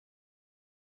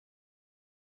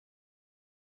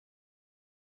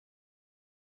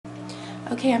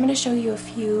Okay, I'm going to show you a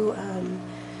few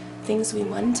things we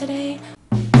won today.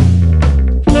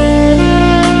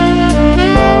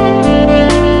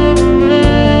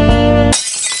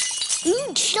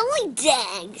 Chili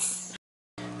dogs!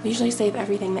 We usually save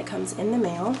everything that comes in the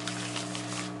mail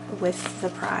with the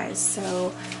prize,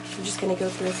 so I'm just going to go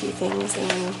through a few things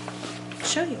and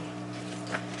show you.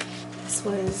 This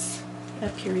was a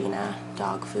Purina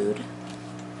dog food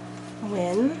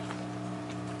win.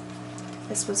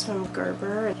 This was from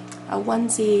Gerber, a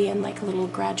onesie and like a little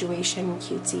graduation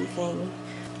cutesy thing.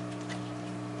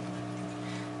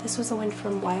 This was a win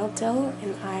from Wild Dill,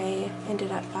 and I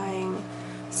ended up buying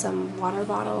some water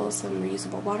bottles, some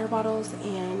reusable water bottles,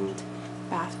 and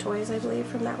bath toys, I believe,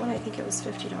 from that one. I think it was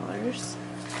 $50.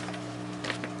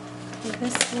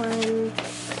 This one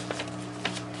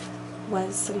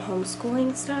was some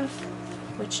homeschooling stuff,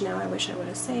 which now I wish I would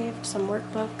have saved. Some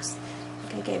workbooks. I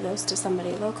think I gave those to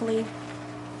somebody locally.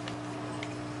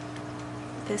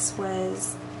 This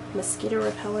was mosquito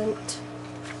repellent.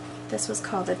 This was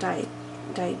called the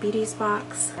diabetes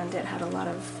box, and it had a lot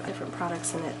of different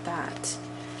products in it that,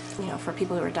 you know, for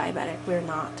people who are diabetic, we're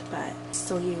not, but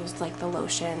still used, like the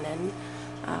lotion, and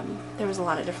there was a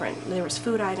lot of different, there was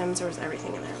food items, there was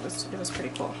everything in there. It was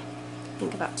pretty cool. I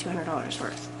think about $200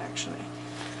 worth, actually.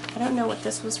 I don't know what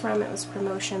this was from. It was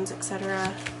promotions,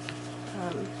 etc.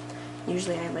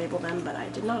 Usually I label them, but I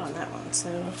did not on that one.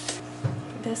 So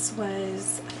this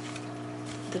was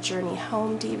the Journey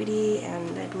Home DVD,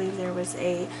 and I believe there was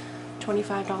a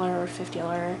 $25 or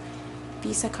 $50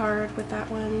 Visa card with that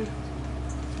one.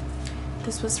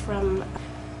 This was from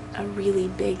a really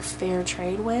big fair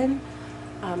trade win.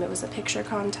 It was a picture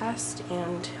contest,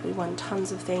 and we won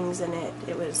tons of things in it.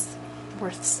 It was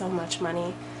worth so much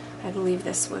money. I believe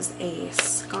this was a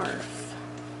scarf.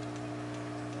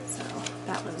 So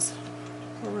that was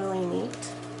really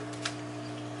neat.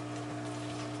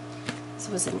 This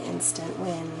was an instant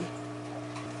win.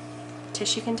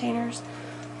 Tissue containers.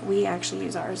 We actually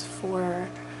use ours for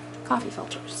coffee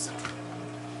filters.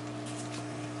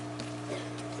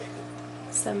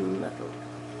 Some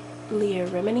Leah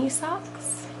Remini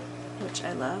socks, which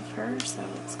I love her, so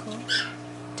it's cool.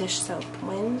 Dish soap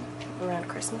win around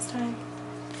Christmas time.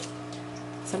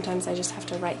 Sometimes I just have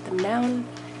to write them down.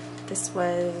 This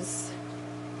was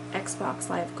Xbox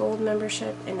Live Gold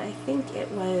membership, and I think it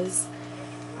was,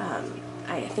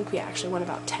 I think we actually won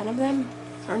about 10 of them.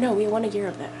 Or no, we won a year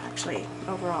of it, actually,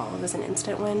 overall. It was an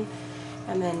instant win,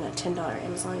 and then a $10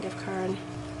 Amazon gift card.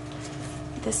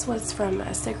 This was from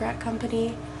a cigarette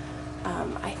company.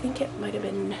 I think it might have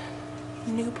been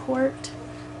Newport,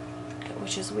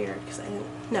 which is weird because I didn't,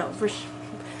 no,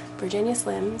 Virginia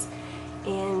Slims,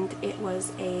 and it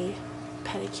was a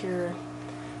pedicure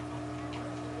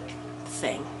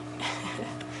thing.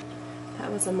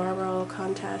 That was a Marlboro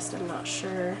contest. I'm not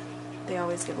sure. They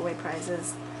always give away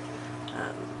prizes.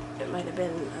 It might have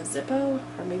been a Zippo,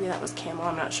 or maybe that was Camel,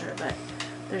 I'm not sure, but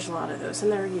there's a lot of those,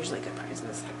 and they're usually good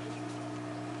prizes.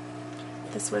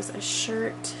 This was a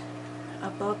shirt,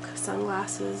 a book,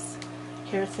 sunglasses,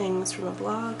 hair things from a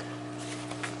blog.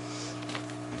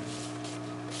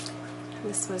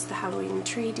 This was the Halloween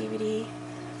Tree DVD.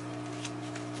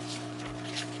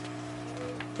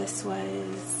 This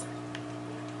was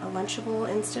a Lunchable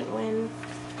instant win,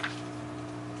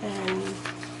 and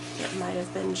it might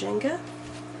have been Jenga.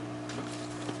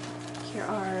 Here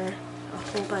are a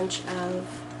whole bunch of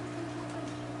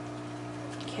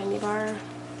candy bar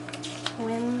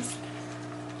wins.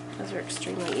 Those are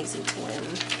extremely easy to win.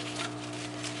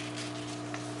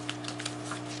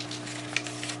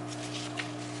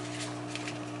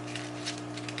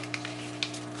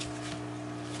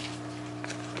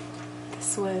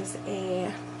 This was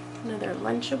another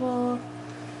Lunchable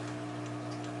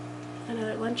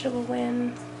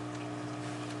win,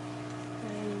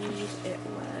 and it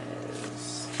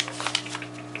was a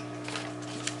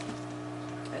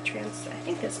I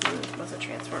think this one was a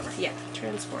Transformer. Yeah,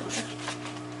 Transformer.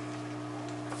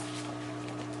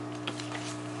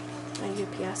 A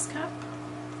UPS cup,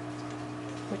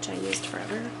 which I used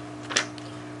forever.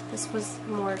 This was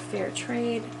more fair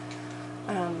trade.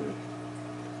 I'm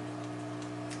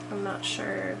not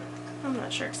sure.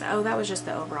 Oh, that was just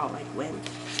the overall like win.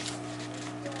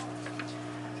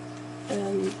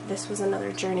 This was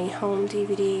another Journey Home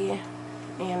DVD,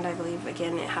 and I believe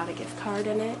again it had a gift card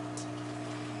in it.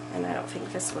 And I don't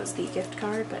think this was the gift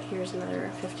card, but here's another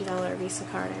 $50 Visa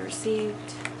card I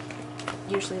received.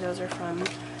 Usually those are from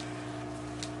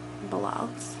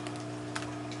blogs.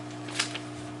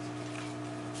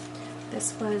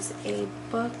 This was a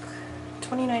book,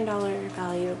 $29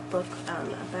 value book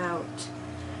about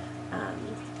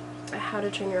how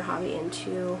to turn your hobby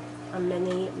into a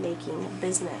mini making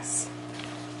business,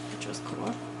 which was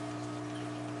cool.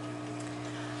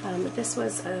 This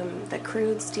was the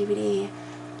Karud's DVD,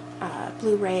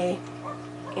 Blu-ray,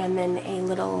 and then a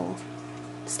little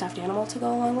stuffed animal to go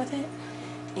along with it.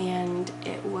 And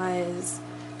it was,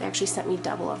 they actually sent me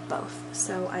double of both.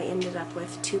 So I ended up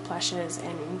with 2 plushes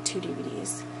and 2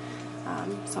 DVDs.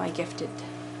 So I gifted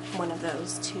one of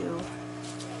those to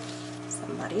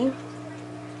somebody.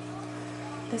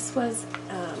 This was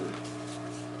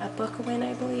a book win,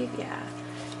 I believe, yeah.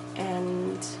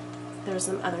 And there's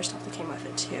some other stuff that came with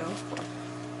it too.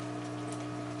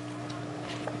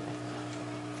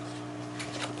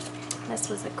 This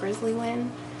was a grizzly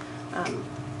win.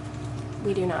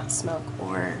 We do not smoke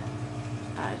or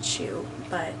chew,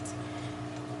 but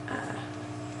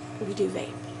we do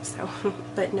vape. So,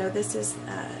 but no, this is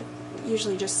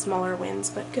usually just smaller wins,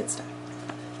 but good stuff.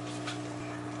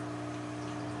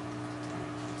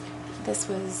 This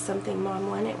was something Mom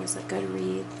won. It was a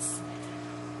Goodreads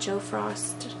Joe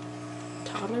Frost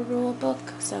toddler rule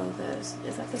book. So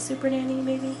is that the Super Nanny,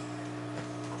 maybe?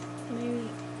 Maybe.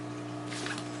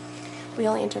 We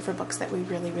only enter for books that we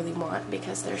really, really want,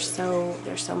 because there's so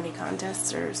many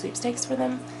contests or sweepstakes for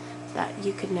them that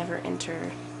you could never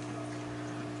enter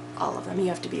all of them. You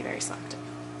have to be very selective.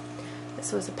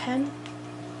 This was a pen.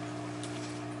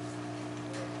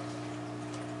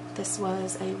 This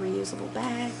was a reusable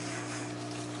bag.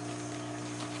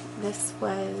 This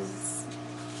was,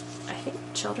 I think,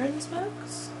 children's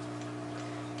books.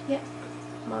 Yeah,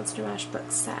 Monster Mash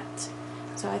book set.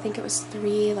 So I think it was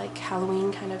 3 like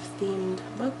Halloween kind of themed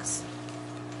books.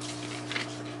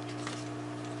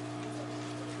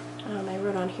 I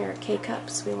wrote on here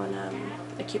K-Cups. We won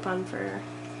a coupon for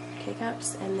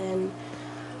K-Cups. And then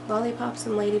Lollipops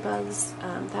and Ladybugs.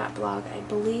 That blog, I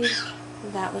believe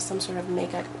that was some sort of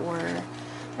makeup or...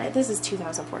 this is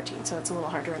 2014, so it's a little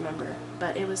hard to remember.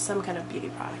 But it was some kind of beauty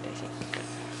product, I think.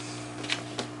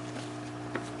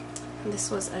 This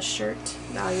was a shirt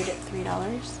valued at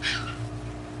 $3.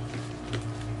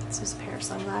 This was a pair of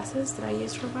sunglasses that I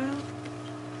used for a while.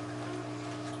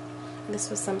 This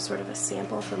was some sort of a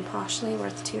sample from Poshly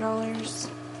worth $2.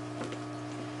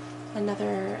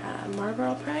 Another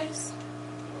Marlboro prize.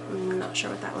 I'm not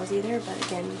sure what that was either, but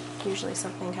again, usually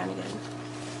something kind of good.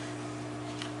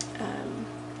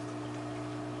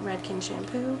 Redken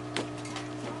shampoo.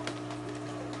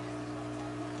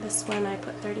 This one I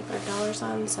put $35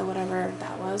 on, so whatever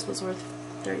that was worth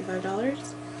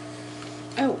 $35.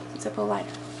 Oh, Zippo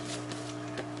lighter.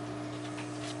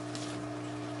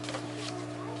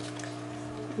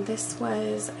 This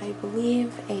was, I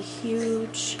believe, a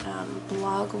huge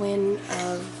blog win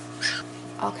of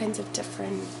all kinds of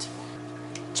different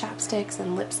chapsticks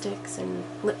and lipsticks and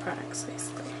lip products,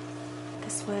 basically.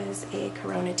 This was a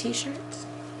Corona t-shirt.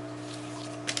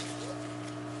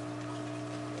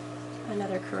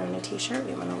 Another Corona t-shirt.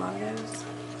 We won a lot of those.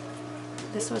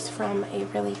 This was from a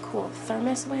really cool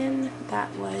thermos win.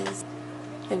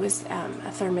 It was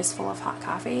a thermos full of hot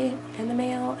coffee in the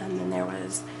mail, and then there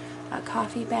was a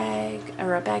coffee bag,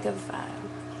 or a bag of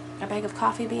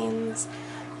coffee beans,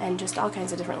 and just all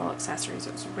kinds of different little accessories.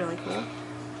 It was really cool.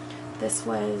 This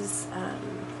was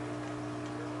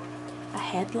a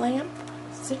headlamp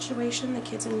situation the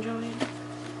kids enjoyed.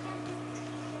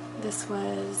 This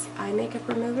was eye makeup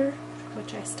remover,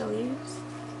 which I still use,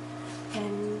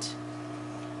 and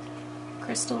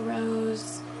Crystal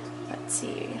Rose, let's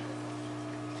see,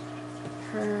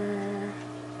 her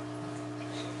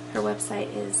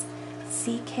website is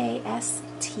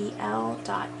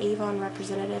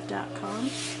ckstl.avonrepresentative.com.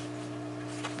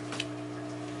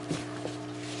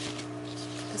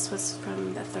 This was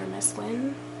from the thermos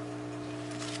win.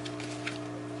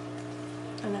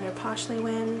 Another Poshly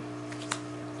win,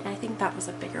 and I think that was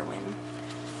a bigger win.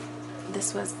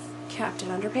 This was Captain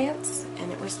Underpants,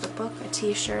 and it was the book, a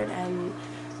t-shirt, and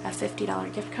a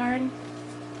 $50 gift card.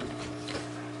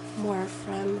 More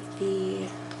from the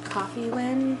coffee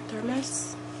win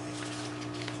thermos.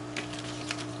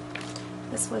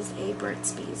 This was a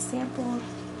Burt's Bees sample.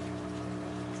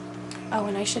 Oh,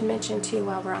 and I should mention too,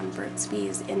 while we're on Burt's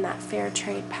Bees, in that fair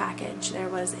trade package there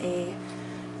was a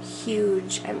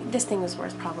huge, I mean, this thing was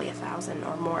worth probably $1,000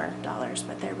 or more dollars,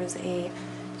 but there was a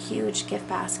huge gift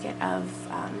basket of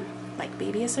like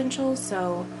baby essentials,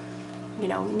 so you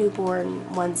know, newborn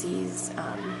onesies,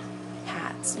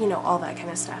 hats, you know, all that kind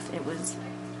of stuff. It was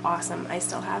awesome. I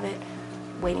still have it,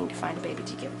 waiting to find a baby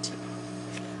to give it to.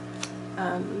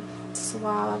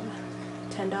 Suave,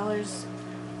 $10.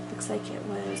 Looks like it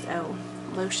was, oh,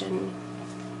 lotion,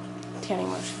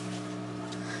 tanning lotion.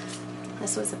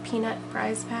 This was a peanut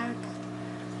prize pack.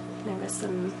 There was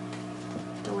some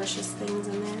delicious things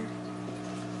in there.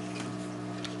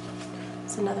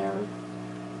 It's another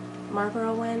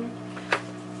Marlboro one,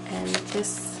 and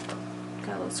this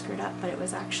got a little screwed up, but it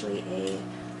was actually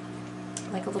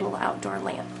like a little outdoor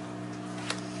lamp.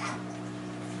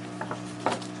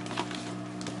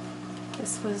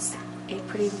 This was a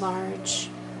pretty large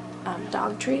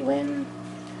dog treat win,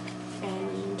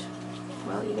 and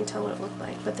well, you can tell what it looked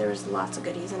like, but there was lots of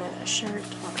goodies in it, a shirt,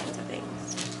 all kinds of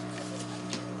things.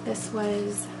 This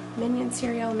was Minion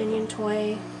cereal, Minion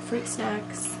toy, fruit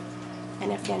snacks,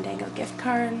 and a Fandango gift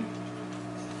card.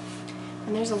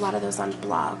 And there's a lot of those on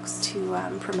blogs to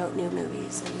promote new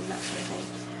movies and that sort of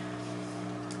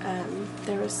thing.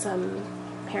 There was some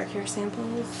hair care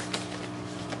samples.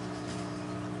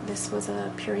 This was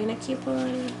a Purina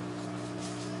coupon.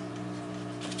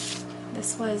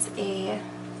 This was a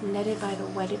Netted by the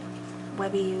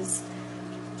Webbies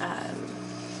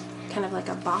kind of like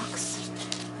a box,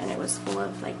 and it was full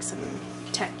of like some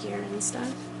tech gear and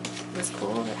stuff. It was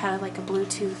cool. It had like a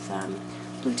Bluetooth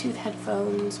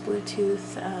headphones,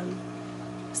 Bluetooth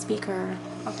speaker,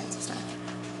 all kinds of stuff.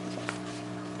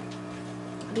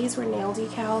 These were nail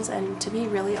decals, and to be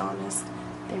really honest,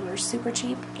 they were super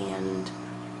cheap and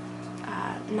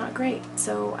not great,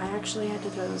 so I actually had to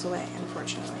throw those away,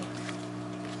 unfortunately.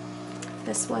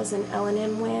 This was an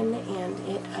L&M win, and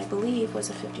it, I believe, was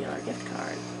a $50 gift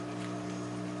card,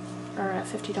 or a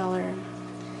 $50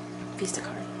 Vista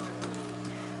card.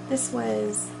 This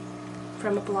was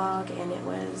from a blog, and it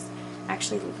was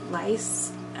actually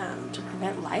lice, to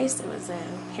prevent lice. It was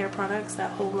hair products,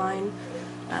 that whole line.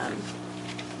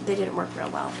 They didn't work real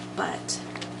well, but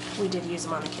we did use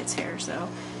them on the kids' hair, so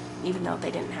even though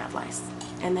they didn't have lice.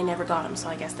 And they never got them, so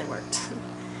I guess they worked.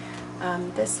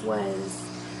 This was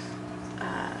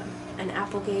an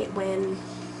Applegate win.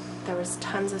 There was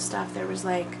tons of stuff. There was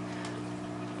like,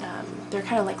 they're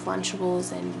kind of like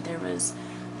Lunchables, and there was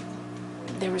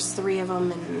 3 of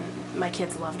them, and my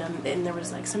kids loved them. And there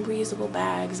was like some reusable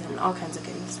bags and all kinds of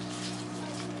goodies.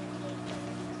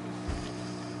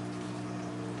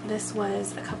 This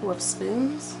was a couple of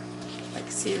spoons,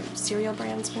 like cereal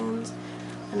brand spoons.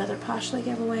 Another Poshly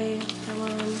giveaway fell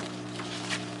on.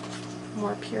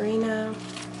 More Purina.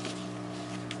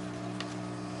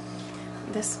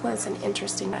 This was an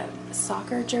interesting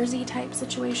soccer jersey type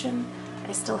situation.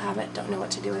 I still have it, don't know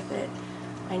what to do with it.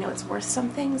 I know it's worth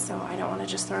something, so I don't want to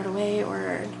just throw it away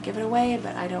or give it away,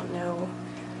 but I don't know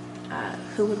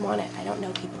who would want it. I don't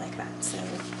know people like that, so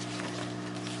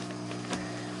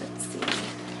let's see.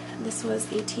 This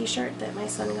was a t-shirt that my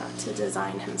son got to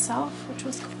design himself, which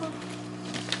was cool.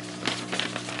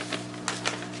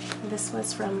 This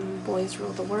was from Boys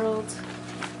Rule the World,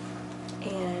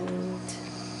 and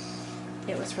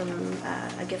it was from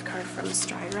a gift card from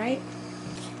Stride Right.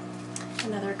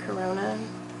 Another Corona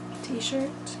t-shirt.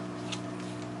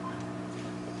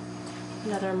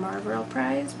 Another Marlboro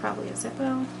prize, probably a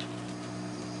Zippo.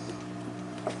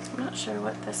 I'm not sure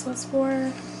what this was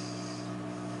for.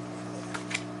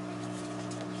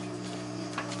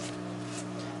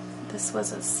 This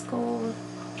was a Skull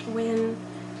win.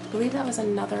 I believe that was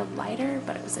another lighter,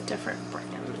 but it was a different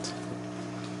brand.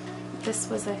 This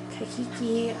was a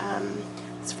Kahiki.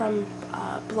 It's from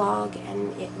a blog,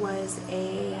 and it was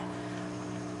a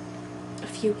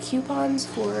few coupons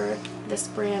for this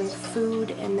brand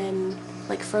food, and then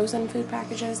like frozen food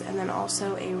packages, and then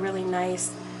also a really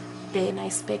nice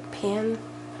big pan.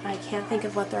 I can't think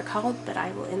of what they're called, but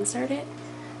I will insert it.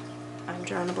 I'm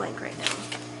drawing a blank right now.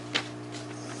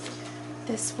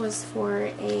 This was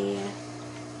for a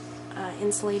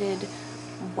insulated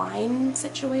wine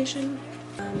situation.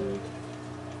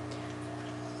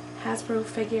 Hasbro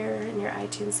figure and your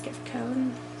iTunes gift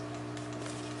code.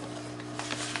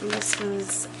 And this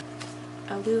was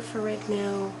a Lou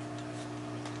Ferrigno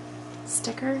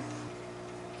sticker.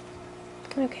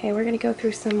 Okay, we're going to go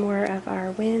through some more of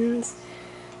our wins.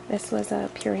 This was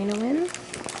a Purina win.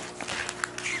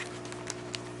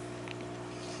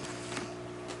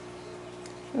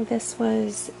 This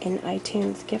was an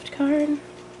iTunes gift card.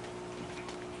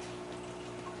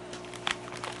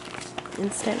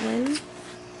 Instant win.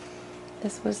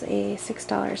 This was a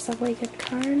 $6 Subway gift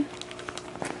card.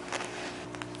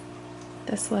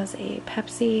 This was a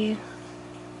Pepsi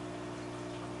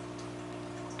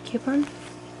coupon.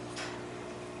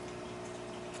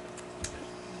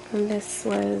 And this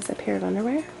was a pair of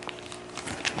underwear.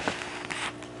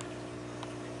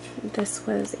 This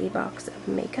was a box of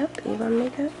makeup, Avon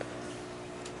makeup.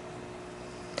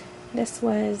 This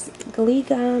was Glee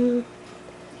gum,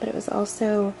 but it was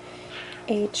also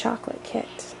a chocolate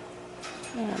kit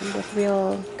with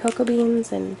real cocoa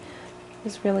beans, and it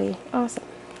was really awesome.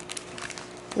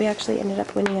 We actually ended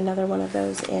up winning another one of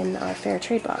those in our fair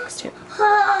trade box too.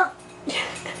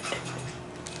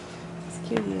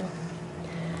 you.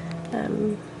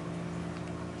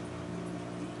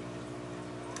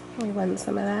 We won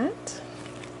some of that.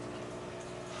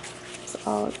 So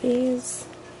all of these,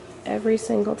 every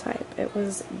single type. It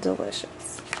was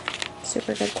delicious.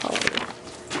 Super good quality.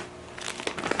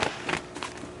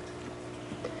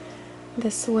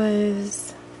 This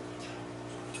was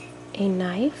a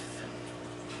knife.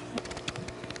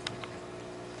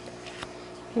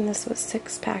 And this was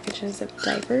 6 packages of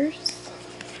diapers.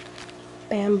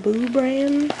 Bamboo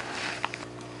brand.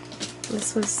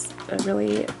 This was a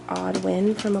really odd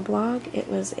win from a blog. It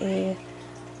was a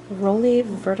Rolly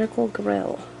vertical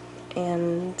grill,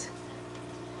 and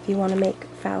if you want to make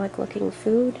phallic looking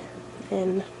food,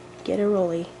 then get a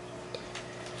Rolly.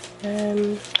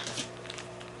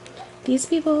 These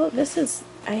people,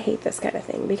 I hate this kind of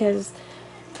thing because,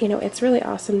 you know, it's really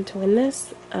awesome to win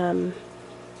this. I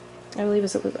believe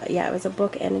it was a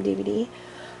book and a DVD.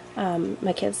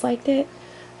 My kids liked it,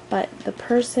 but the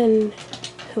person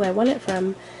who I won it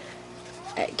from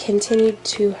continued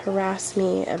to harass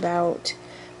me about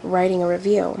writing a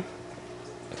review.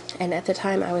 And at the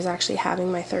time I was actually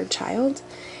having my 3rd child,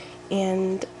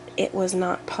 and it was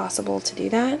not possible to do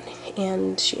that,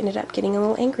 and she ended up getting a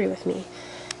little angry with me.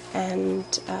 And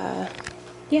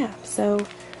yeah, so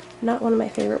not one of my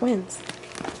favorite wins.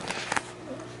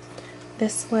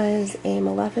 This was a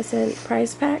Maleficent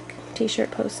prize pack,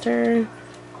 t-shirt, poster,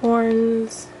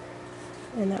 horns,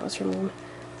 and that was from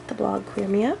the blog Queer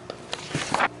Me Up.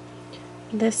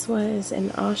 This was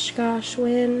an Oshkosh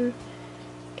win,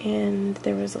 and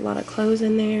there was a lot of clothes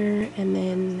in there, and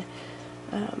then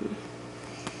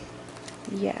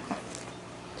yeah,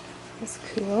 that's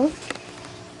cool.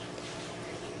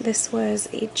 This was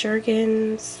a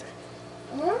Jergens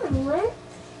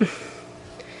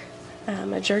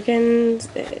a Jergens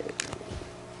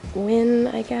win,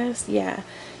 I guess, yeah.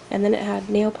 And then it had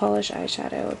nail polish,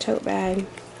 eyeshadow, tote bag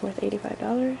worth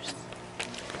 $85.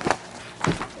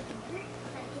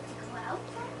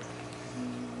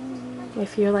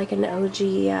 If you're like an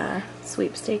OG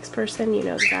sweepstakes person, you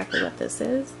know exactly what this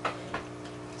is.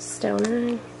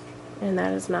 Stoner, and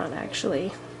that is not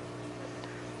actually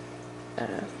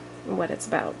what it's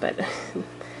about, but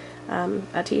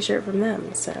a t-shirt from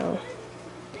them. So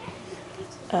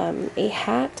a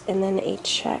hat, and then a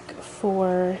check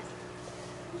for,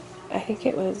 I think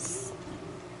it was,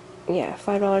 yeah,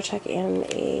 $5 check and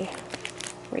a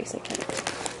racing kit.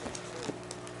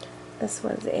 This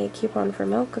was a coupon for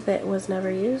milk that was never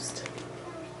used.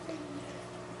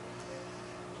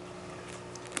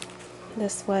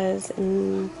 This was,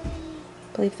 I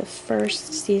believe, the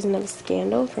first season of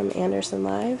Scandal from Anderson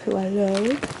Live, who I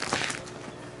love.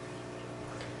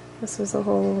 This was a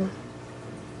whole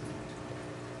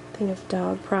thing of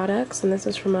dog products, and this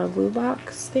is from a Blue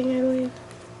Box thing, I believe.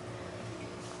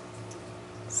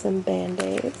 Some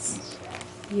Band-Aids.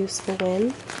 Useful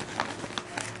win.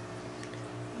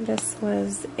 This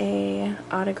was a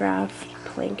autographed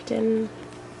plankton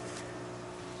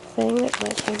thing that my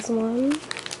kids won.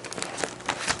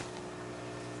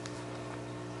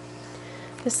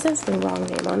 This says the wrong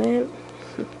name on it,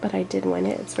 but I did win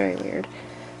it. It's very weird.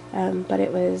 But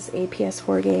it was a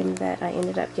PS4 game that I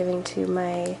ended up giving to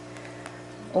my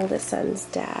oldest son's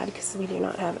dad, because we do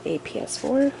not have a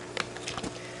PS4.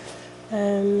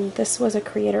 This was a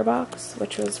creator box,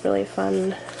 which was really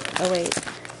fun. Oh wait,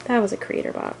 that was a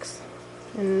creator box,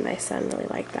 and my son really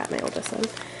liked that, my oldest son.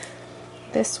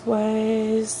 This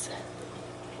was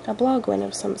a blog win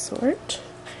of some sort.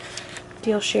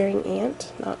 Deal sharing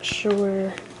ant, not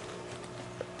sure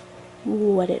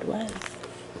what it was.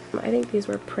 I think these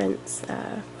were prints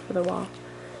for the wall.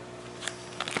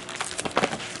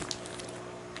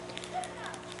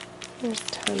 There's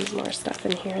tons more stuff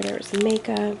in here. There's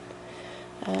makeup,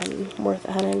 worth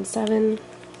 $107.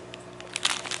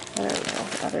 I don't know,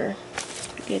 other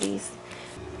goodies.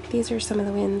 These are some of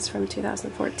the wins from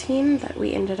 2014 that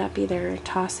we ended up either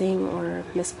tossing or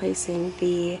misplacing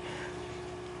the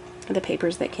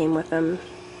papers that came with them,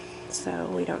 so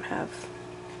we don't have,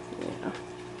 you know.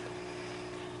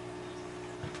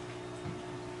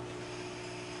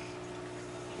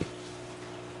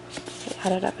 I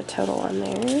added up a total on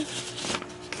there.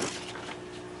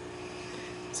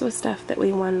 This was stuff that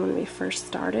we won when we first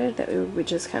started that we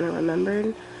just kind of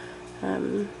remembered.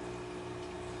 Or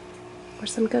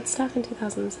some good stuff in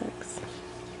 2006.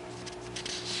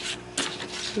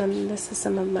 And then this is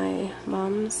some of my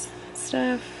mom's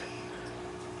stuff.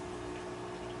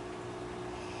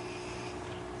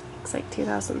 Looks like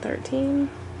 2013,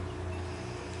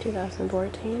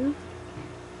 2014.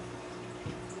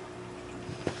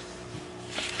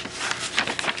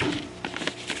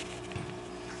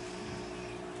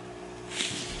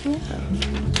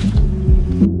 Yeah.